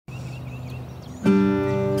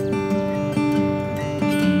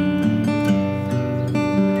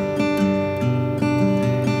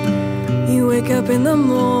in the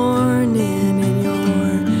morning and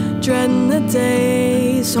you're dreading the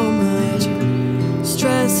day. So much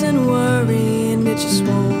stress and worry, and it just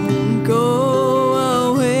won't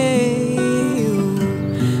go away. You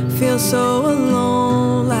feel so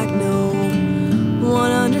alone, like no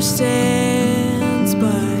one understands.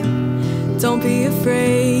 But don't be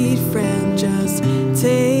afraid, friend, just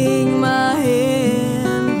take my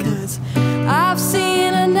hand. 'Cause I've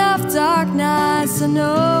seen enough dark nights to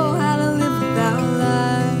know how to live without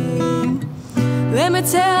light. Let me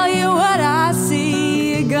tell you what I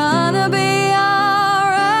see, you're gonna be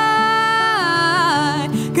alright.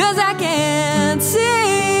 'Cause I can't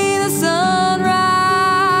see the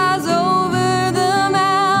sunrise over the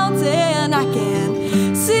mountain. I can't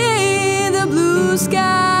see the blue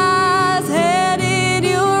skies headed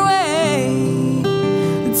your way.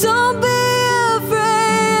 Don't be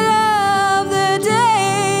afraid of the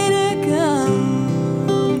day to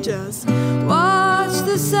come. Just watch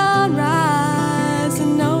the sunrise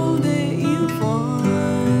and know that you've won.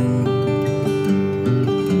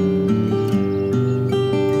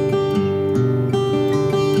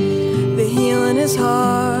 The healing is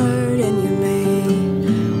hard and you may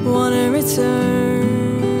want to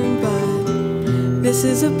return, but this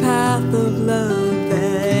is a path of love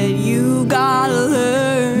that you gotta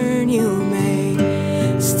learn. You may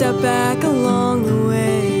step back along the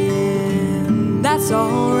way, and that's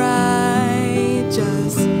alright.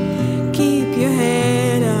 Just keep your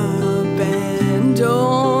head up and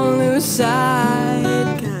don't lose sight.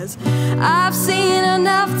 'Cause I've seen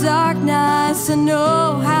enough dark nights to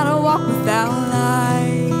know how to walk without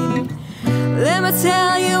light. Let me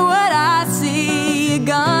tell you what I see, you're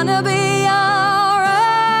gonna be alright.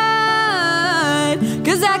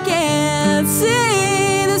 'Cause I can't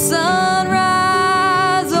see the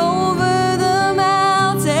sunrise over the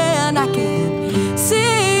mountain. I can't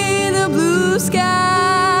see the blue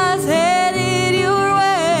skies headed your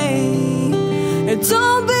way. And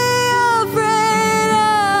don't be afraid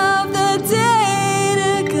of the day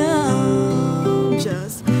to come.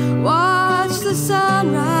 Just watch the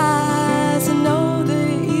sunrise and know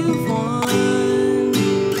that you've won.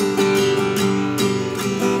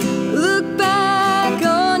 Look back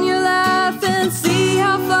on your life and see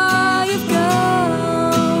how far you've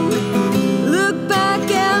come. Look back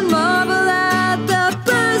and marvel at the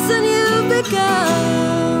person you've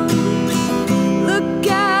become. Look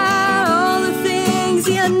at all the things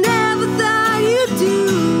you never thought you'd do.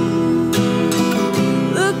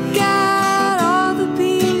 Look at all the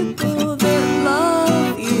people that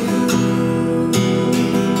love you.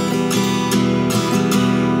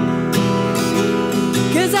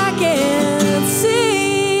 'Cause I can't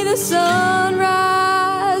see the sun